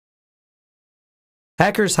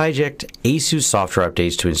Hackers hijacked Asus software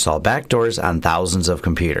updates to install backdoors on thousands of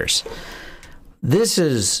computers. This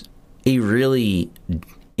is a really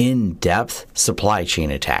in-depth supply chain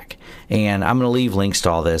attack, and I'm going to leave links to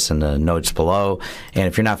all this in the notes below. And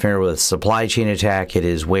if you're not familiar with supply chain attack, it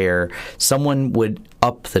is where someone would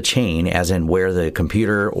up the chain, as in where the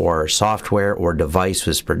computer or software or device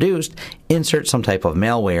was produced, insert some type of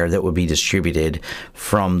malware that would be distributed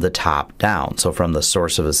from the top down. So from the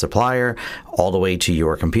source of the supplier all the way to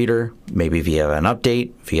your computer, maybe via an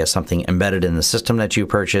update, via something embedded in the system that you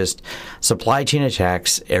purchased. Supply chain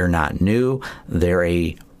attacks are not new. They're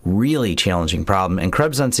a really challenging problem, and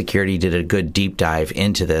Krebs on Security did a good deep dive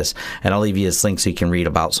into this, and I'll leave you this link so you can read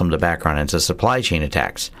about some of the background into supply chain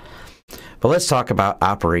attacks. But let's talk about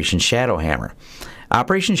Operation ShadowHammer.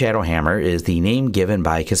 Operation ShadowHammer is the name given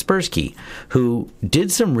by Kaspersky, who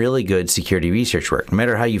did some really good security research work. No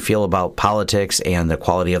matter how you feel about politics and the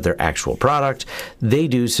quality of their actual product, they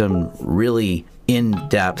do some really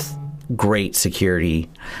in-depth, great security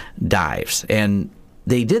dives. And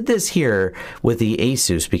they did this here with the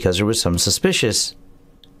Asus because there was some suspicious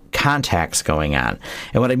contacts going on.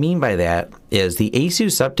 And what I mean by that is the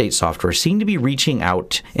Asus update software seemed to be reaching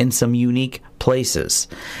out in some unique places.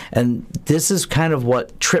 And this is kind of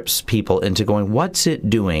what trips people into going, what's it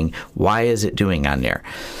doing? Why is it doing on there?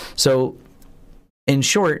 So in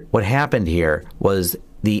short, what happened here was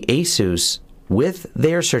the Asus, with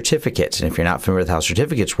their certificates, and if you're not familiar with how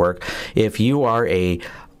certificates work, if you are a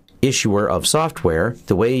issuer of software,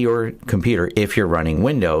 the way your computer, if you're running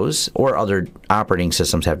Windows or other operating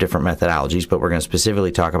systems have different methodologies, but we're going to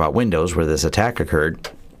specifically talk about Windows where this attack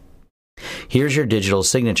occurred. Here's your digital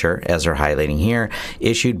signature, as they're highlighting here,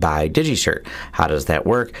 issued by DigiCert. How does that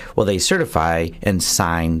work? Well, they certify and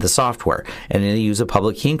sign the software, and they use a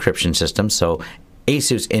public key encryption system, so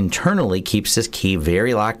Asus internally keeps this key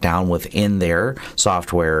very locked down within their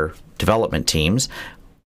software development teams.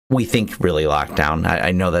 We think really locked down.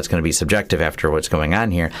 I know that's going to be subjective after what's going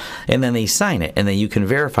on here. And then they sign it, and then you can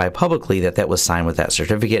verify publicly that that was signed with that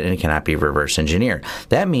certificate, and it cannot be reverse engineered.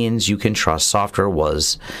 That means you can trust software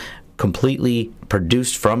was completely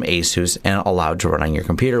produced from Asus and allowed to run on your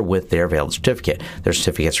computer with their valid certificate. There's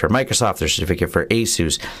certificates for Microsoft, there's certificate for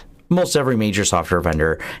Asus. Most every major software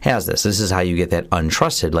vendor has this. This is how you get that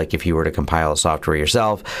untrusted. Like if you were to compile software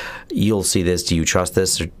yourself, you'll see this. Do you trust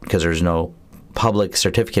this? Because there's no public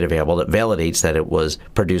certificate available that validates that it was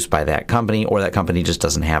produced by that company, or that company just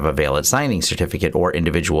doesn't have a valid signing certificate or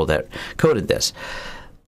individual that coded this.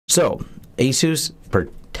 So Asus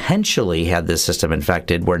potentially had this system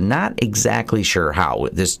infected. We're not exactly sure how.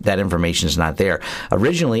 That information is not there.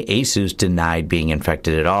 Originally, Asus denied being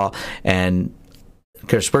infected at all, and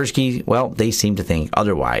Kaspersky, well, they seem to think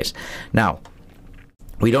otherwise. Now,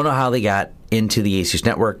 we don't know how they got into the Asus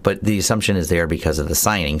network, but the assumption is there because of the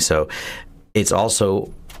signing. So it's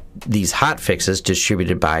also these hot fixes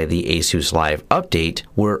distributed by the Asus Live Update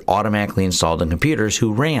were automatically installed on computers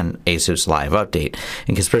who ran Asus Live Update.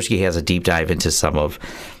 And Kaspersky has a deep dive into some of,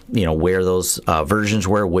 where those versions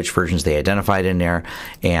were, which versions they identified in there,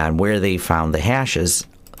 and where they found the hashes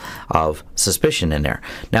of suspicion in there.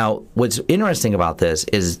 Now, what's interesting about this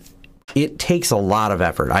is it takes a lot of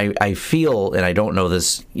effort. I feel, and I don't know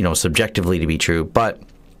this, subjectively to be true, but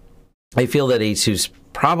I feel that Asus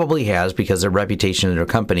probably has, because their reputation in their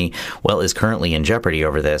company, is currently in jeopardy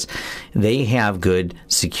over this. They have good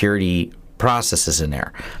security processes in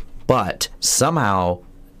there, but somehow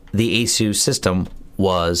the Asus system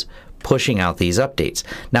was pushing out these updates.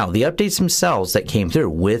 Now, the updates themselves that came through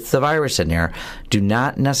with the virus in there do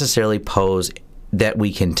not necessarily pose, that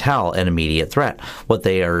we can tell, an immediate threat. What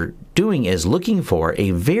they are doing is looking for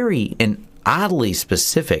an oddly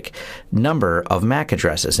specific number of MAC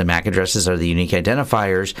addresses. And MAC addresses are the unique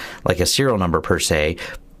identifiers, like a serial number per se,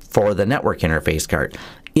 for the network interface card.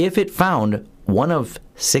 If it found one of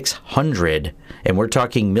 600, and we're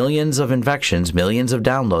talking millions of infections, millions of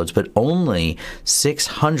downloads, but only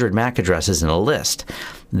 600 MAC addresses in a list,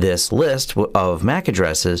 this list of MAC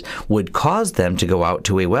addresses would cause them to go out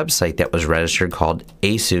to a website that was registered called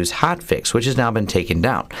Asus Hotfix, which has now been taken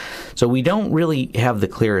down. So we don't really have the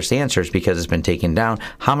clearest answers, because it's been taken down,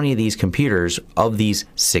 how many of these computers of these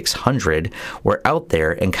 600 were out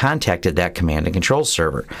there and contacted that command and control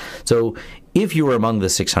server. So if you were among the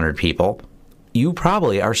 600 people, you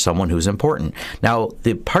probably are someone who's important. Now,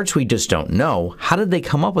 the parts we just don't know, how did they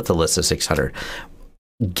come up with the list of 600?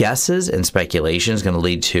 Guesses and speculation is going to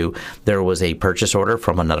lead to there was a purchase order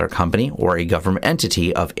from another company or a government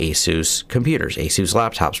entity of Asus computers, Asus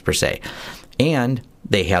laptops per se. And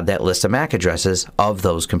they had that list of MAC addresses of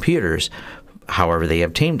those computers, however they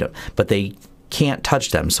obtained them. But they can't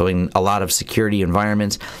touch them. So in a lot of security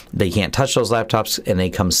environments, they can't touch those laptops, and they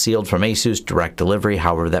come sealed from Asus, direct delivery,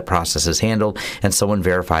 however that process is handled, and someone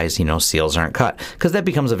verifies, seals aren't cut. Because that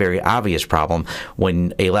becomes a very obvious problem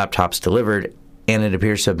when a laptop's delivered and it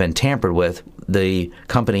appears to have been tampered with. The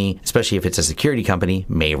company, especially if it's a security company,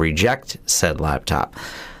 may reject said laptop.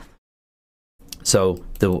 So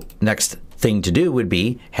the next thing to do would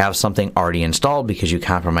be have something already installed, because you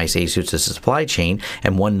compromise Asus' supply chain,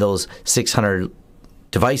 and when those 600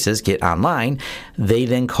 devices get online, they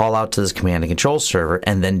then call out to this command and control server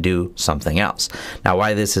and then do something else. Now,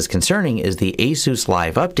 why this is concerning is the Asus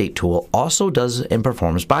Live Update tool also does and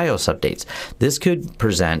performs BIOS updates. This could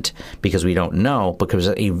present, because we don't know, because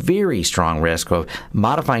a very strong risk of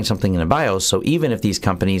modifying something in the BIOS. So even if these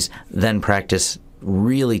companies then practice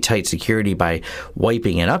really tight security by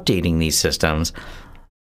wiping and updating these systems,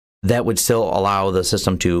 that would still allow the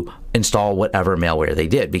system to install whatever malware they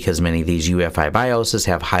did, because many of these UniFi BIOSes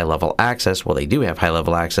have high-level access. Well, they do have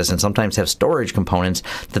high-level access, and sometimes have storage components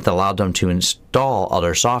that allow them to install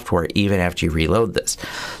other software even after you reload this.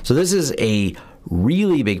 So this is a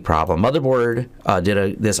really big problem. Motherboard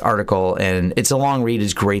did this article, and it's a long read.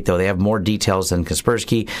 It's great, though. They have more details than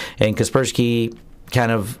Kaspersky, and Kaspersky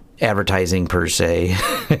kind of advertising per se.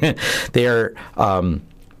 They're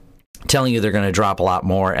telling you they're going to drop a lot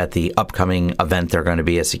more at the upcoming event. They're going to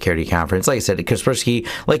be a security conference. Like I said, Kaspersky,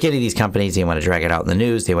 like any of these companies, they want to drag it out in the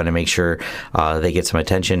news. They want to make sure they get some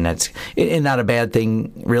attention. That's not a bad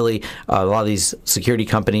thing, really. A lot of these security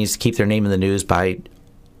companies keep their name in the news by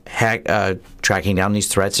tracking down these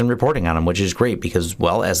threats and reporting on them, which is great because,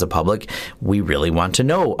 well, as the public, we really want to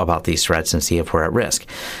know about these threats and see if we're at risk.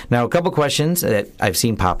 Now, a couple questions that I've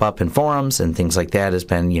seen pop up in forums and things like that has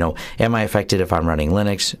been, am I affected if I'm running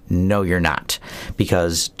Linux? No, you're not.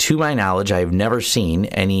 Because to my knowledge, I've never seen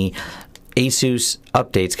any Asus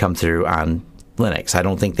updates come through on Linux. I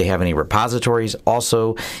don't think they have any repositories.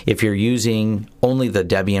 Also, if you're using only the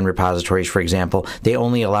Debian repositories, for example, they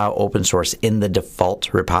only allow open source in the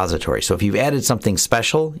default repository. So if you've added something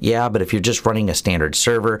special, yeah, but if you're just running a standard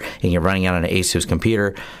server and you're running it on an Asus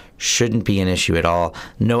computer, shouldn't be an issue at all.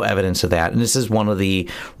 No evidence of that. And this is one of the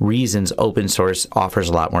reasons open source offers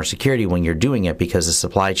a lot more security when you're doing it, because the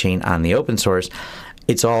supply chain on the open source,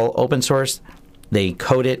 it's all open source. They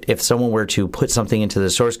code it. If someone were to put something into the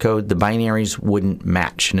source code, the binaries wouldn't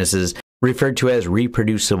match. And this is referred to as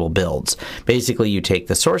reproducible builds. Basically, you take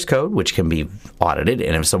the source code, which can be audited,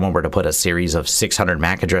 and if someone were to put a series of 600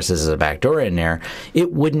 MAC addresses as a backdoor in there,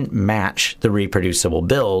 it wouldn't match the reproducible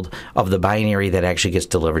build of the binary that actually gets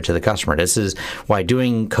delivered to the customer. This is why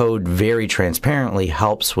doing code very transparently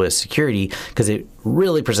helps with security, because it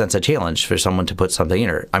really presents a challenge for someone to put something in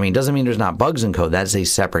there. I mean, it doesn't mean there's not bugs in code. That's a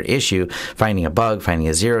separate issue. Finding a bug, finding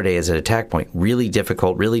a 0 day as an attack point, really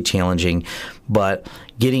difficult, really challenging. But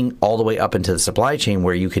getting all the way up into the supply chain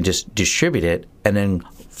where you can just distribute it and then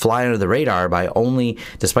fly under the radar by only,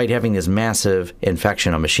 despite having this massive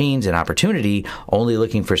infection of machines and opportunity, only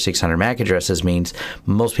looking for 600 MAC addresses means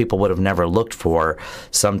most people would have never looked for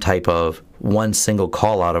some type of one single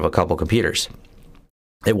call out of a couple computers.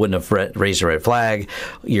 It wouldn't have raised a red flag.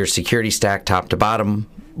 Your security stack top to bottom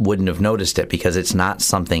wouldn't have noticed it because it's not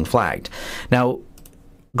something flagged. Now,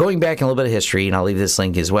 going back in a little bit of history, and I'll leave this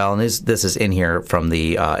link as well, and this is in here from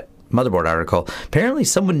the Motherboard article. Apparently,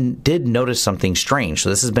 someone did notice something strange. So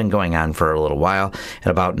this has been going on for a little while. And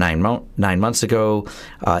about 9 months ago,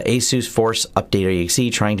 Asus forced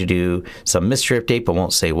update.exe trying to do some mystery update, but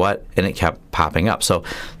won't say what, and it kept popping up. So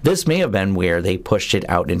this may have been where they pushed it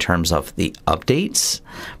out in terms of the updates,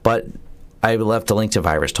 but I left a link to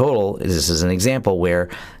VirusTotal. This is an example where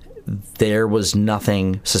there was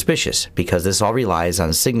nothing suspicious, because this all relies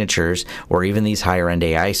on signatures or even these higher-end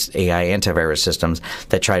AI antivirus systems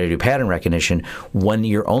that try to do pattern recognition. When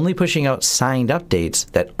you're only pushing out signed updates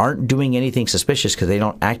that aren't doing anything suspicious because they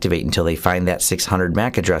don't activate until they find that 600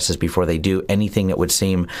 MAC addresses before they do anything that would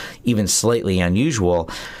seem even slightly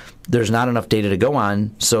unusual, there's not enough data to go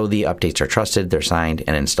on, so the updates are trusted, they're signed,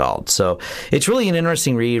 and installed. So it's really an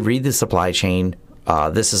interesting read. Read the supply chain.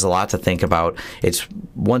 This is a lot to think about. It's,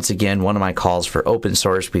 once again, one of my calls for open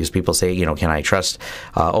source, because people say, can I trust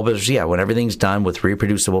open source? Yeah, when everything's done with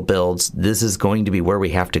reproducible builds, this is going to be where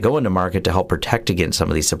we have to go into market to help protect against some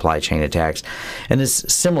of these supply chain attacks. And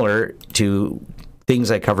it's similar to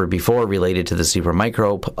things I covered before related to the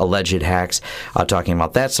Supermicro alleged hacks, talking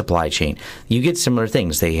about that supply chain. You get similar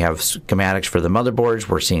things. They have schematics for the motherboards.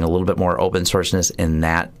 We're seeing a little bit more open sourceness in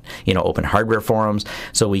that, open hardware forums,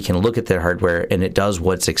 so we can look at their hardware and it does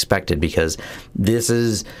what's expected, because this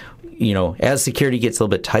is, as security gets a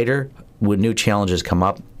little bit tighter, when new challenges come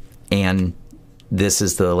up, and this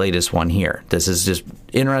is the latest one here. This is just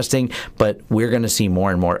interesting, but we're going to see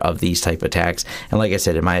more and more of these type of attacks. And like I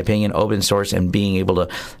said, in my opinion, open source and being able to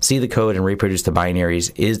see the code and reproduce the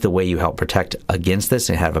binaries is the way you help protect against this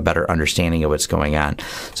and have a better understanding of what's going on.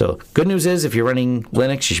 So good news is, if you're running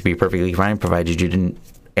Linux, you should be perfectly fine, provided you didn't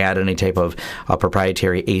add any type of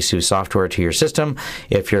proprietary Asus software to your system.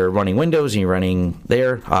 If you're running Windows and you're running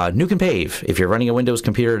there, nuke and pave. If you're running a Windows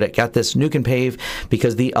computer that got this, nuke and pave,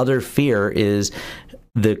 because the other fear is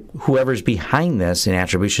whoever's behind this, and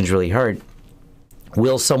attribution is really hard.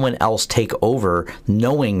 Will someone else take over,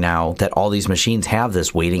 knowing now that all these machines have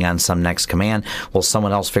this, waiting on some next command? Will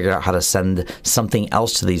someone else figure out how to send something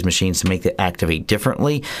else to these machines to make it activate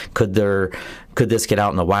differently? Could this get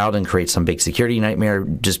out in the wild and create some big security nightmare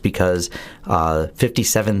just because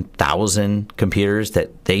 57,000 computers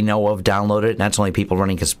that they know of downloaded, and that's only people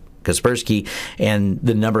running Kaspersky, and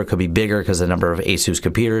the number could be bigger because the number of Asus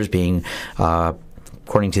computers being,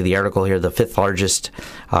 according to the article here, the 5th largest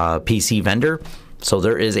PC vendor. So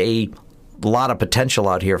there is a lot of potential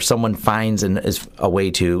out here. If someone finds a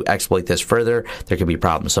way to exploit this further, there could be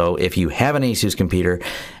problems. So if you have an Asus computer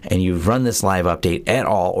and you've run this live update at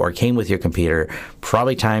all or came with your computer,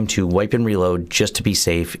 probably time to wipe and reload just to be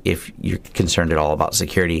safe if you're concerned at all about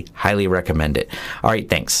security. Highly recommend it. All right,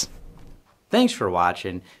 thanks. Thanks for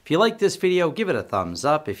watching. If you like this video, give it a thumbs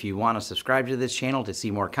up. If you want to subscribe to this channel to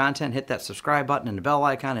see more content, hit that subscribe button and the bell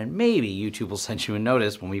icon, and maybe YouTube will send you a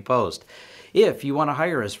notice when we post. If you want to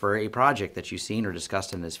hire us for a project that you've seen or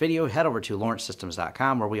discussed in this video, head over to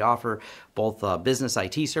lawrencesystems.com, where we offer both business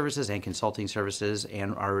IT services and consulting services,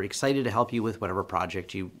 and are excited to help you with whatever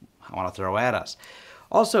project you want to throw at us.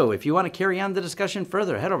 Also, if you want to carry on the discussion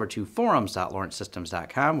further, head over to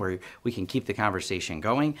forums.lawrencesystems.com, where we can keep the conversation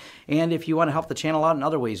going. And if you want to help the channel out in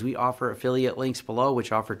other ways, we offer affiliate links below,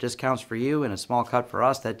 which offer discounts for you and a small cut for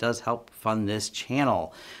us. That does help fund this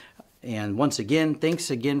channel. And once again, thanks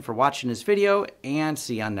again for watching this video, and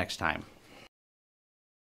see you on next time.